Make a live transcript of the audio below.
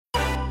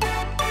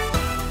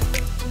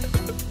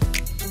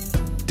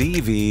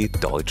DW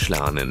Deutsch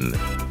lernen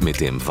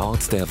mit dem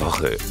Wort der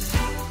Woche.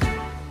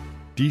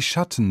 Die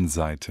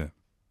Schattenseite.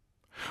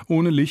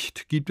 Ohne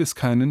Licht gibt es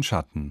keinen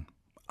Schatten.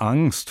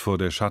 Angst vor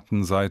der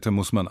Schattenseite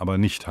muss man aber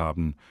nicht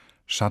haben.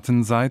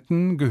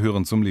 Schattenseiten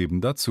gehören zum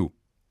Leben dazu.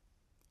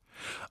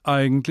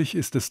 Eigentlich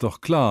ist es doch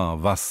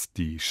klar, was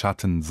die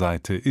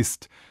Schattenseite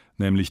ist,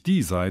 nämlich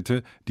die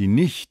Seite, die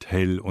nicht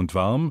hell und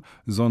warm,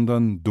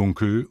 sondern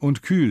dunkel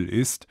und kühl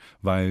ist,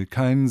 weil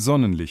kein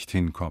Sonnenlicht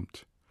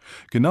hinkommt.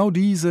 Genau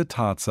diese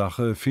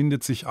Tatsache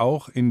findet sich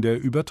auch in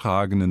der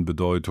übertragenen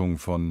Bedeutung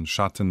von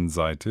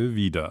Schattenseite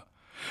wieder.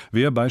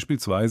 Wer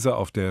beispielsweise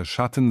auf der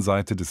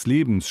Schattenseite des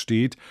Lebens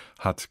steht,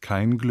 hat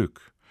kein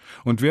Glück.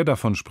 Und wer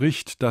davon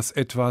spricht, dass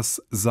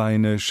etwas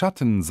seine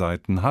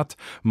Schattenseiten hat,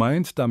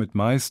 meint damit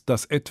meist,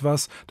 dass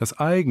etwas, das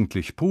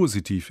eigentlich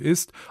positiv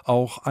ist,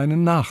 auch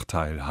einen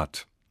Nachteil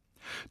hat.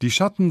 Die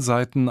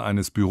Schattenseiten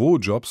eines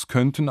Bürojobs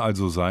könnten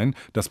also sein,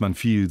 dass man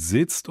viel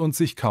sitzt und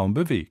sich kaum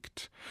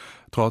bewegt.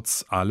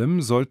 Trotz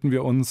allem sollten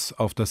wir uns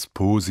auf das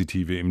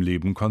Positive im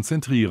Leben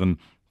konzentrieren,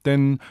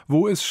 denn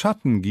wo es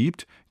Schatten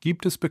gibt,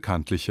 gibt es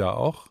bekanntlich ja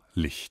auch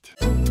Licht.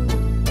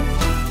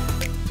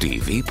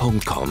 dw.com/Wort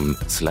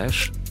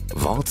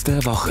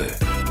der Woche